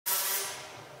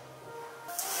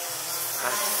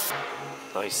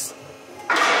Nice.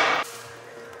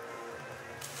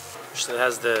 Still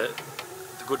has the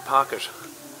good pocket.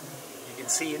 You can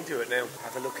see into it now.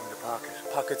 Have a look in the pocket.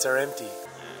 Pockets are empty.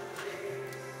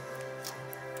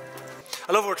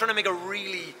 I love it. We're trying to make a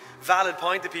really valid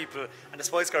point to people, and the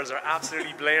Spice Girls are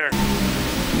absolutely blaring.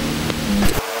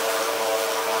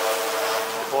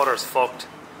 The water's fucked,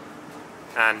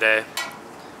 and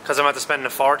because I'm after spending a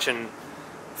fortune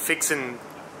fixing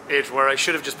it where I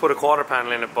should have just put a quarter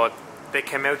panel in it, but they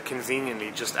came out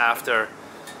conveniently just after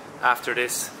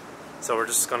this, so we're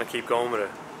just going to keep going with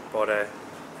it. But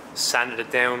sanded it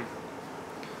down.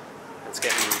 It's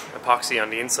getting epoxy on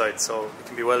the inside so it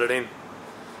can be welded in.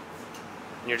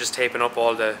 And you're just taping up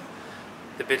all the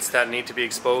bits that need to be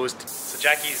exposed. So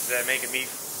Jackie's making me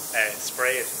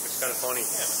spray it, which is kind of funny. Yeah.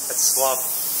 Let's swap.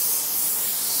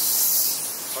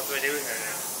 What do I do here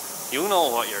now? You know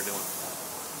what you're doing.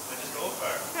 I just go for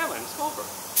it. Yeah, man, just go for it.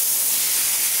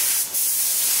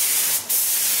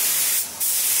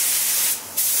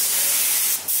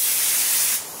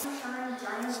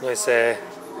 It's a nice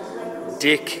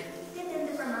dick.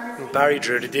 And Barry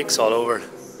drew the dicks all over it.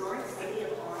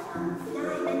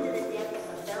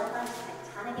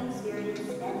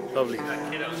 Lovely.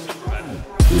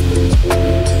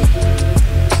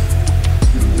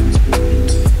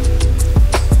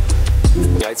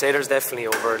 Yeah, I'd say there's definitely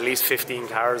over at least 15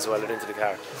 cars welded into the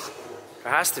car.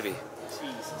 There has to be.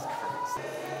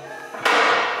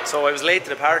 So I was late to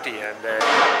the party, and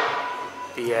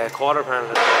the quarter panel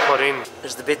that I put in,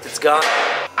 there's the bit that's gone.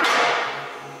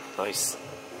 Nice.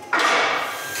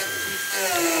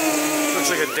 Looks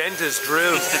like a dentist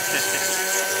drill.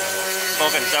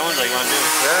 Fucking sounds like one, dude.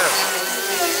 Yeah.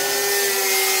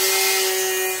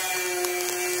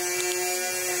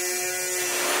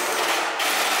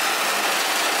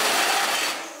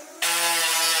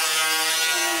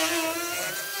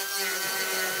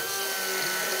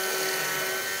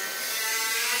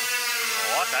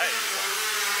 What that is?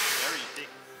 Very thick.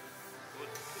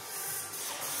 Good.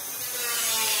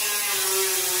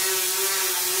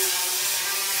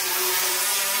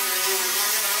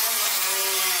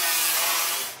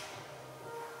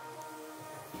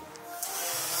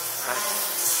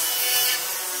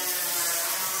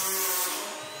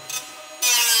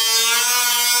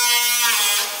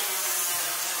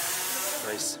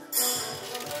 Nice.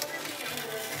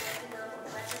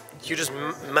 You just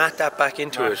mat that back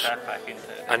into it,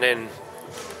 and then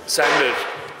sand it.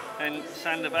 And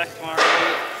sand it back tomorrow,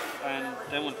 and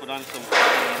then we'll put on some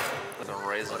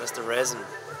resin. Oh, that's the resin.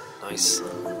 Nice.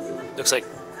 Looks like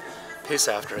piss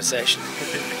after a session.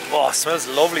 Oh, it smells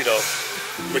lovely though,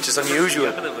 which is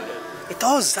unusual. It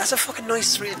does. That's a fucking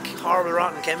nice, real horrible,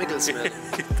 rotten chemical smell.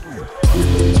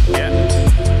 Yeah.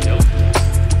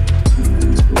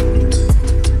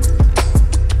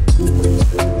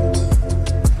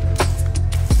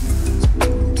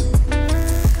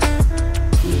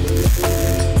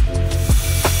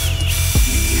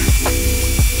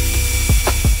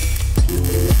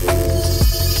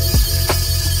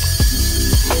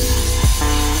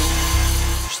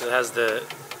 Has the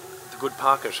good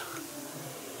pocket.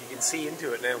 You can see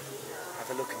into it now. Have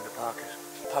a look in the pocket.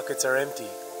 Pockets are empty.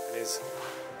 It is.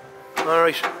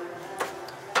 Alright.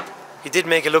 He did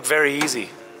make it look very easy.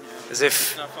 As if...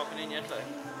 It's not fucking in yet, like.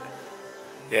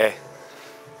 Yeah.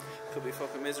 Could be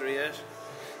fucking misery yet.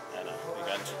 I know, we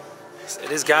can't.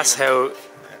 It is gas how...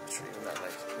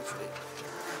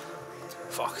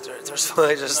 Fuck,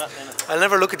 there's... I'll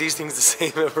never look at these things the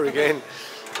same ever again.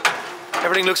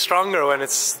 Everything looks stronger when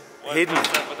it's hidden.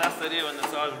 But that's the idea, when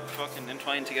it's all fucking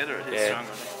entwined together, it is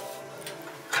stronger.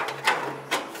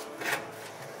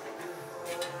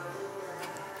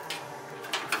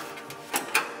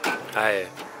 Aye.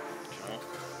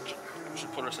 We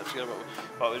should put ourselves together, but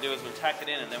what we'll do is we'll tack it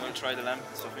in and then we'll try the lamp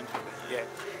and stuff into it. Yeah.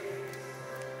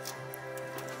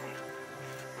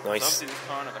 Nice. Obviously this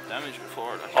corner got damaged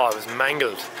before. Like. Oh, it was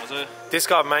mangled. Was it? This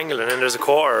got mangled, and then there's a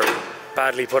quarter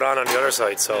badly put on the other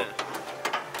side, so... Yeah.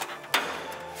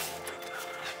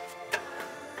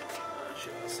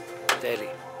 Deadly.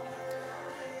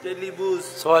 Deadly booze.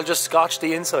 So I'll just scotch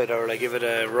the inside, or will I give it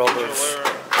a rub of...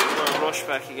 We're rush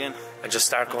back again. And just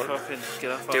start going...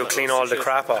 Get off clean all the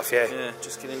crap off, yeah. Yeah,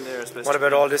 just get in there. What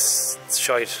about all this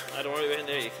shite? I don't worry about in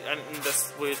there. And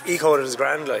that's weird. E-coated is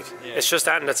grand, like. Yeah. It's just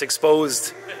that that's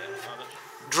exposed.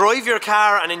 Drive your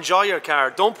car and enjoy your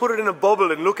car. Don't put it in a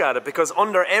bubble and look at it, because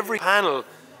under every panel...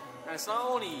 And it's not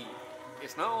only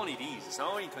these, it's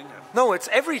not only twin cams. No, it's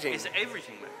everything. It's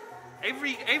everything, man.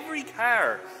 Every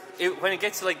car, when it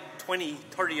gets to like 20,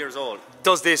 30 years old,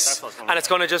 does this, and it's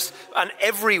going to just, and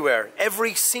everywhere,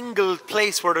 every single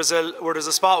place where there's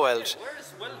a spot weld. Where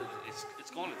it's welded, it's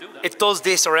going to do that. it does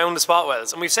this around the spot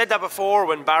wells. And we've said that before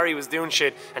when Barry was doing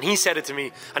shit, and he said it to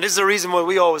me. And this is the reason why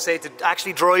we always say to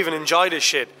actually drive and enjoy this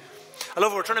shit. I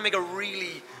love it. We're trying to make a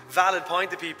really valid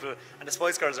point to people, and the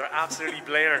Spice Girls are absolutely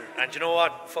blaring. And you know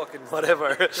what? Fucking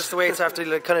whatever. Just the way it's after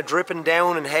like kind of dripping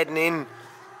down and heading in.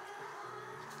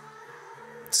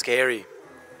 Scary.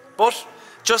 But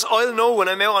just I'll know when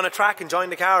I'm out on a track enjoying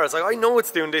the car. It's like I know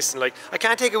it's doing this, and like I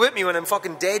can't take it with me when I'm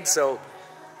fucking dead. So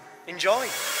enjoy.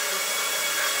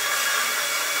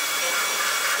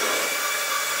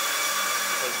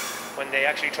 When they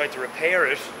actually tried to repair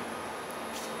it,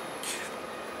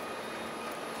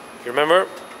 you remember?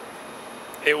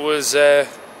 It was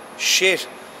shit.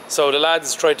 So the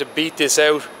lads tried to beat this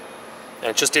out and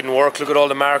it just didn't work. Look at all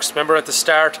the marks. Remember at the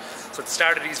start? So at the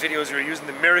start of these videos we were using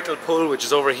the Miracle Pull, which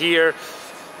is over here.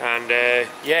 And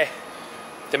yeah,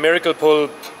 the Miracle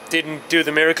Pull didn't do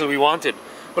the miracle we wanted.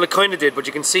 Well, it kind of did, but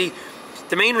you can see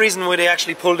the main reason why they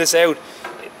actually pulled this out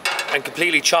and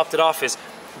completely chopped it off is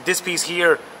this piece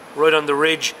here, right on the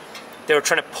ridge. They were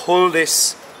trying to pull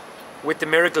this with the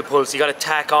Miracle Pull, so you got to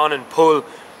tack on and pull,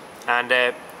 and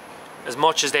as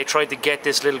much as they tried to get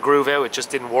this little groove out, it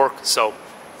just didn't work. So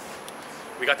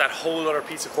we got that whole other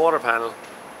piece of quarter panel,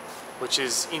 which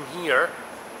is in here,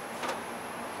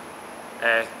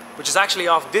 which is actually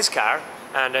off this car,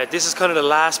 and this is kind of the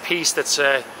last piece that's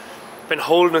been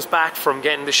holding us back from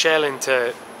getting the shell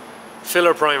into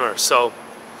filler primer. So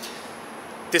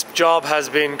this job has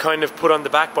been kind of put on the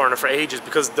back burner for ages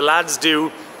because the lads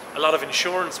do a lot of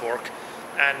insurance work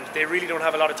and they really don't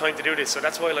have a lot of time to do this. So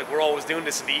that's why like we're always doing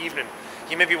this in the evening.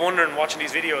 You may be wondering watching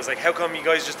these videos like how come you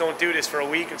guys just don't do this for a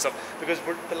week and stuff, because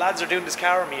the lads are doing this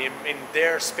car with me in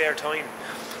their spare time.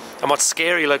 And what's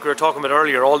scary, like we were talking about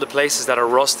earlier, all the places that are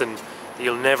rusting that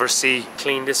you'll never see.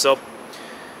 Clean this up,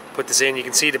 put this in. You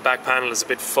can see the back panel is a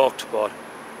bit fucked, but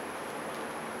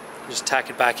just tack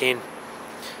it back in.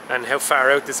 And how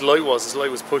far out this light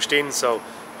was pushed in, so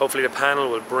hopefully the panel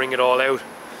will bring it all out.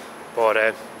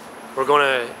 But we're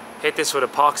going to hit this with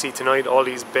epoxy tonight, all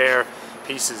these bare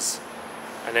pieces,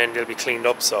 and then they'll be cleaned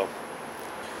up. So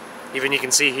even you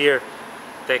can see here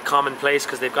they're commonplace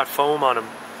because they've got foam on them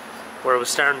where it was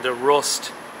starting to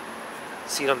rust.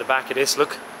 See it on the back of this,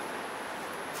 look.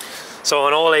 So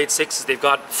on all 86s they've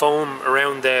got foam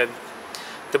around the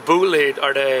boot lid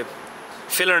or the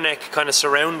filler neck kind of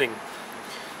surrounding.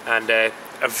 And a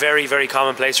very, very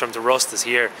common place for him to rust is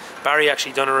here. Barry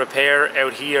actually done a repair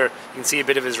out here. You can see a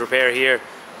bit of his repair here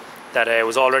that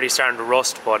was already starting to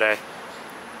rust, but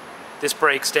this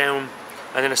breaks down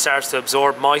and then it starts to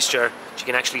absorb moisture, which you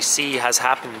can actually see has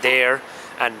happened there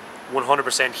and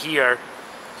 100% here,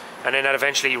 and then that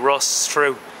eventually rusts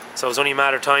through. So it's only a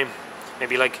matter of time,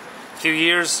 maybe like a few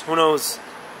years, who knows.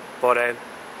 But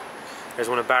there's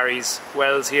one of Barry's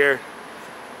wells here.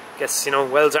 Guess, you know,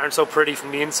 wells aren't so pretty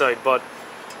from the inside, but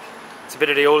it's a bit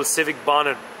of the old Civic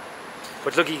bonnet.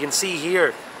 But look, you can see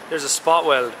here there's a spot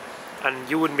weld, and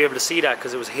you wouldn't be able to see that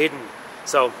because it was hidden.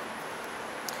 So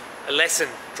a lesson: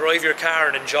 drive your car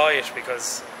and enjoy it,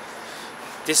 because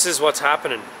this is what's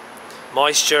happening.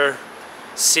 Moisture,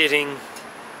 sitting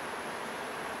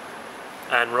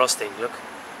and rusting. Look,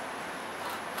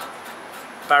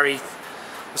 Barry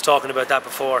was talking about that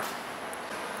before.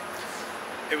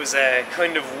 It was a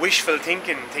kind of wishful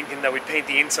thinking that we'd paint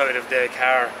the inside of the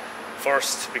car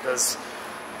first, because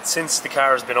since the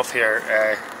car has been up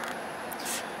here,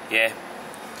 yeah,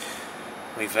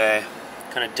 we've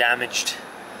kind of damaged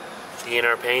the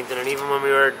inner painting, and even when we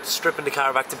were stripping the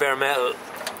car back to bare metal,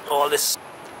 all this,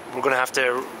 we're going to have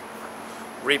to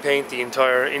repaint the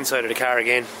entire inside of the car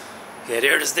again. Yeah,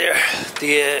 there it is there,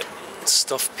 the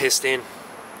stuff pissed in,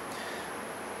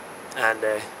 and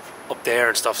up there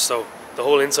and stuff, so the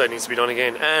whole inside needs to be done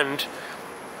again. And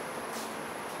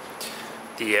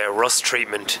the rust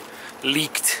treatment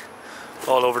leaked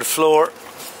all over the floor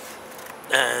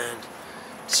and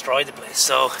destroyed the place,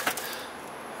 so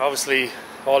obviously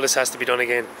all this has to be done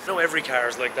again. I know every car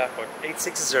is like that, but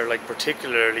 86s are like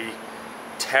particularly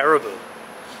terrible.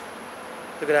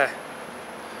 Look at that.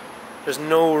 There's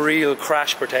no real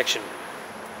crash protection,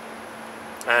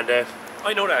 and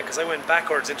I know that because I went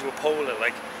backwards into a pole at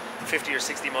like 50 or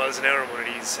 60 miles an hour on one of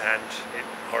these, and it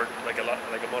hurt like a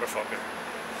motherfucker.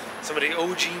 Some of the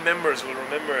OG members will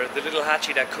remember the little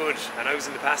hatchie that could, and I was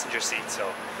in the passenger seat,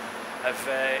 so I've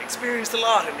experienced a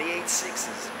lot in the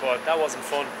 86s, but that wasn't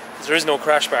fun because there is no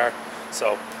crash bar,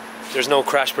 so there's no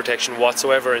crash protection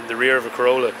whatsoever in the rear of a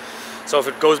Corolla. So if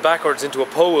it goes backwards into a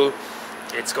pole,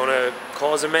 it's going to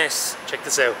cause a mess. Check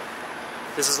this out.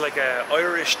 This is like an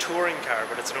Irish touring car,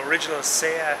 but it's an original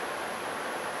Seat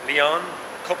Leon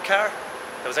Cup car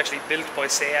that was actually built by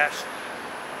Seat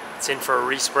It's in for a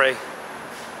respray.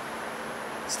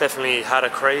 It's definitely had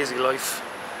a crazy life.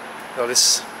 Oh,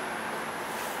 this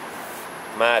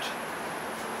mad.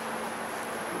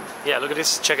 Yeah, look at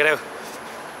this, check it out.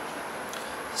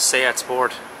 Seat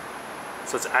Sport.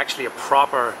 So it's actually a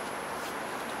proper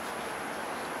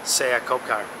Seat Cup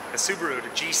car. A Subaru, the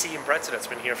GC Impreza that's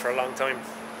been here for a long time.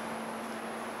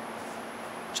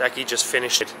 Jackie just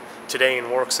finished it today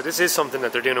in work, so this is something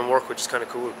that they're doing in work, which is kind of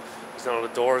cool. He's done all the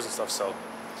doors and stuff, so.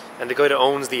 And the guy that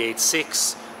owns the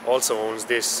 86 also owns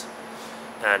this,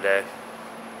 and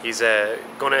he's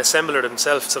going to assemble it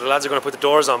himself. So the lads are going to put the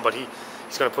doors on, but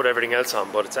he's going to put everything else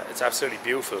on. But it's absolutely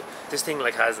beautiful. This thing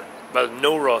like has, well,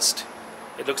 no rust.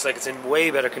 It looks like it's in way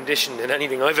better condition than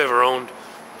anything I've ever owned.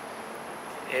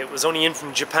 It was only in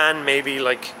from Japan maybe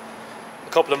like a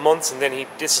couple of months, and then he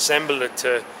disassembled it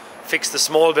to fix the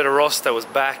small bit of rust that was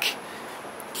back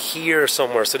here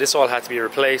somewhere. So this all had to be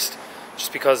replaced,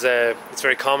 just because it's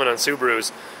very common on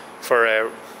Subarus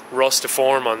for rust to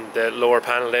form on the lower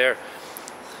panel there.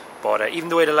 But even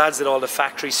the way the lads did all the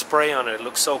factory spray on it, it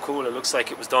looks so cool. It looks like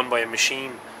it was done by a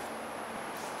machine.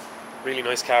 Really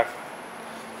nice car.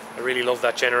 I really love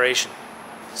that generation.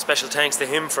 Special thanks to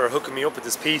him for hooking me up with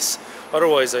this piece.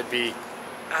 Otherwise I'd be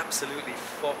absolutely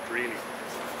fucked, really.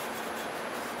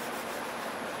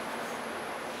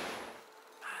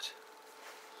 Mad.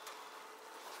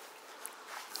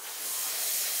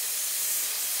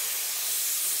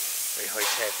 Very high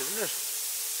tech, isn't it?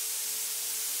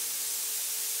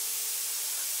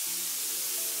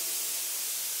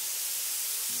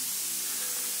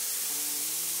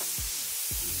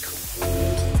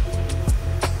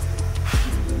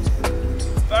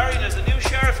 Barry, there's a new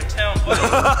sheriff in town.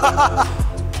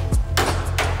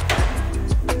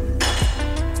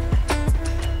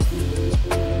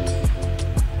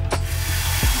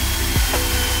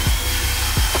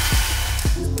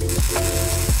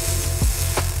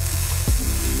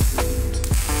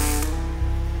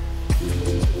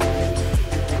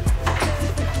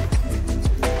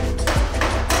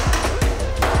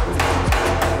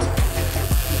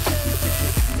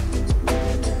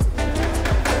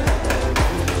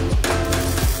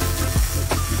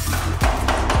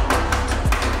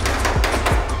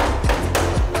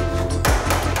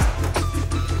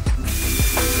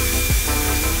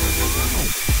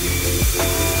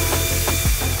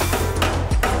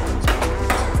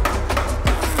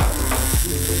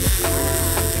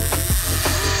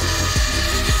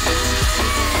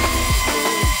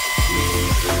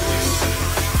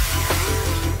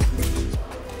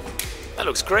 That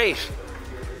looks great.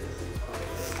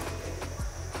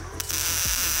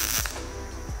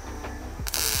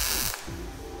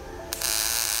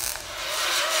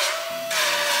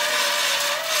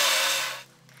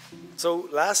 So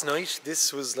last night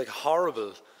this was like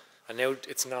horrible, and now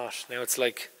it's not. Now it's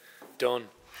like done.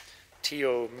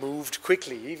 Theo moved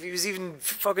quickly. He was even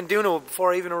fucking doing it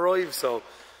before I even arrived, so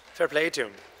fair play to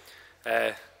him.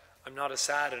 I'm not as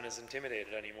sad and as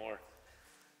intimidated anymore.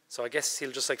 So I guess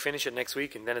he'll just like finish it next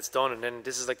week and then it's done, and then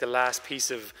this is like the last piece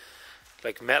of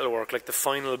like metalwork, like the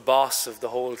final boss of the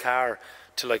whole car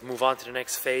to like move on to the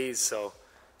next phase. So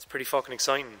it's pretty fucking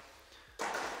exciting.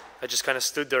 I just kind of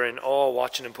stood there in awe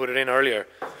watching him put it in earlier.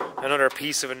 Another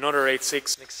piece of another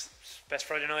 86. Best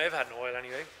Friday night I've had in a while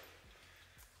anyway.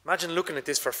 Imagine looking at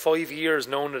this for 5 years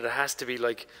knowing that it has to be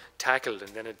like tackled,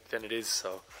 and then it is.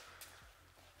 So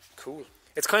cool.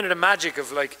 It's kind of the magic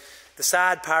of like the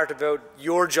sad part about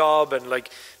your job and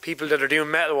like people that are doing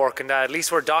metalwork and that. At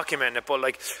least we're documenting it, but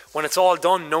like when it's all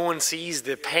done, no one sees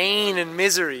the pain and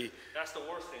misery. That's the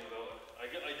worst thing about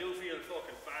it. I do feel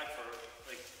fucking bad for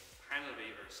like panel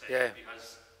beaters, say, Yeah.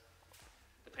 because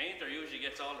the painter usually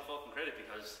gets all the fucking credit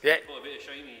because Yeah. they put a bit of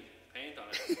shiny paint on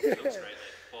it. It looks great, like,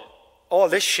 but All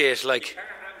this shit, you like, can't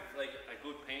have like a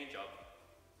good paint job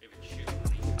if it's shit.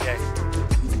 yeah.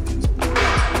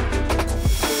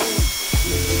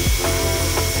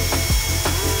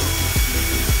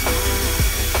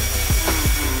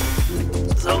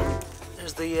 So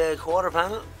there's the quarter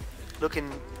panel,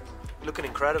 looking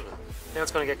incredible. Now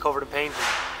it's going to get covered in paint, and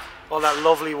all that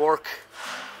lovely work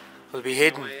will be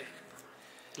hidden.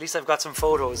 At least I've got some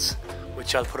photos,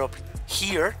 which I'll put up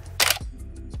here.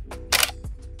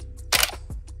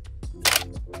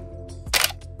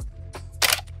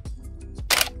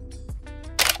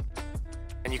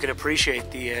 And you can appreciate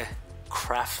the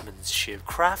craftsmanship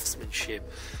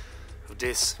of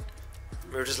this.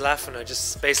 We were just laughing. I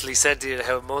just basically said to you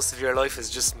how most of your life is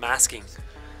just masking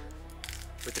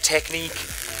with the technique.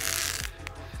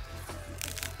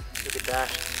 Look at that.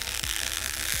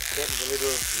 Getting the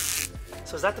little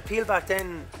So is that the peel back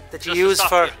then that you Just to use stop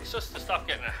for? it's just to stop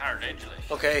getting a hard edge,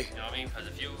 like. Okay. You know what I mean? Because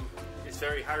it's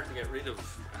very hard to get rid of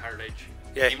a hard edge.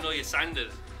 Yeah. Even though you sand it,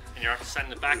 and you have to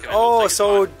sand it back. And Oh,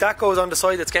 so that goes on the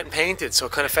side that's getting painted, so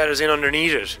it kind of feathers in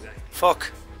underneath it. Exactly.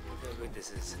 Fuck. How good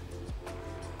this is.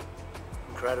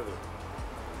 Incredible.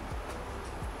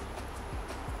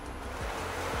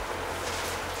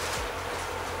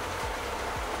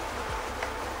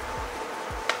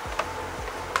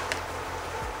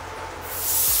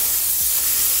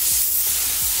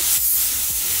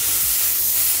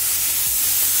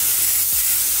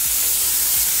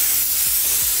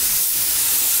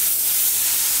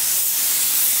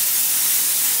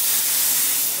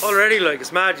 Already, like,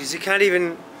 it's mad. You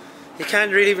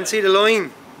can't really even see the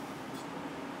line.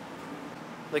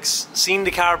 Like, seeing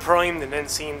the car primed and then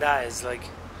seeing that is like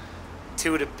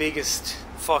two of the biggest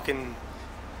fucking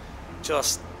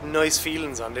just nice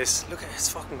feelings on this. Look at it, it's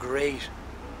fucking great.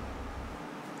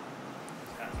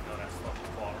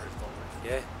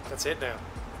 Yeah, that's it now.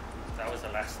 That was the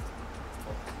last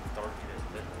 30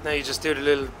 bit. Now you just do the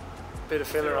little bit of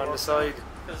filler on the side.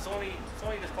 Because it's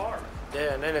only this bar.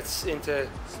 Yeah, and then it's into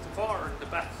It's the bar and the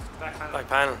back panel. back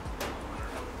panel.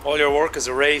 All your work is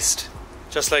erased,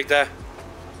 just like that.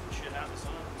 Shit happens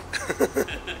on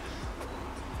it.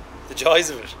 The joys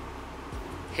of it.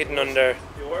 Hidden under.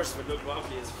 The worst of it looked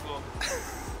wobbly as fuck.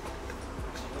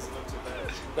 Doesn't look too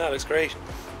bad. No, it looks great.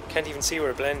 Can't even see where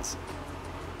it blends.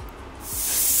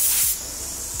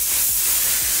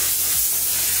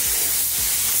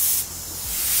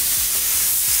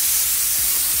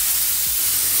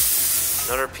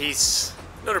 Another piece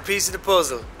of the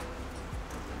puzzle.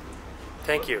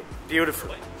 Thank you.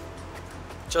 Beautiful.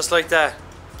 Just like that.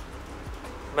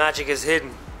 Magic is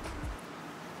hidden.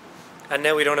 And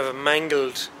now we don't have a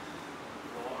mangled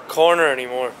corner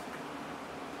anymore.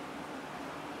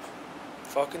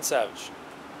 Fucking savage.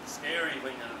 It's scary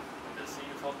when you see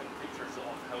the fucking pictures of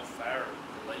how far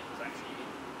the light was actually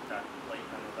in. That light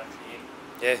panel was actually in.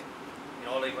 Yeah. You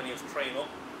know, like when he was traying up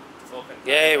the fucking.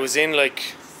 Yeah, it was in like.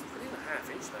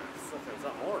 3.5 inch now. Fucking, is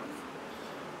that more?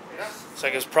 Yeah. It's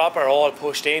like it was proper all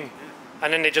pushed in.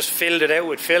 And then they just filled it out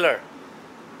with filler.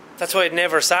 That's why it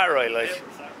never sat right, like.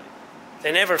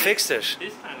 They never fixed it.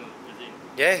 This panel was in.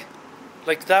 Yeah.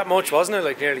 Like that much, wasn't it?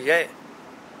 Like nearly, yeah.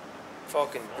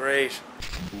 Fucking great.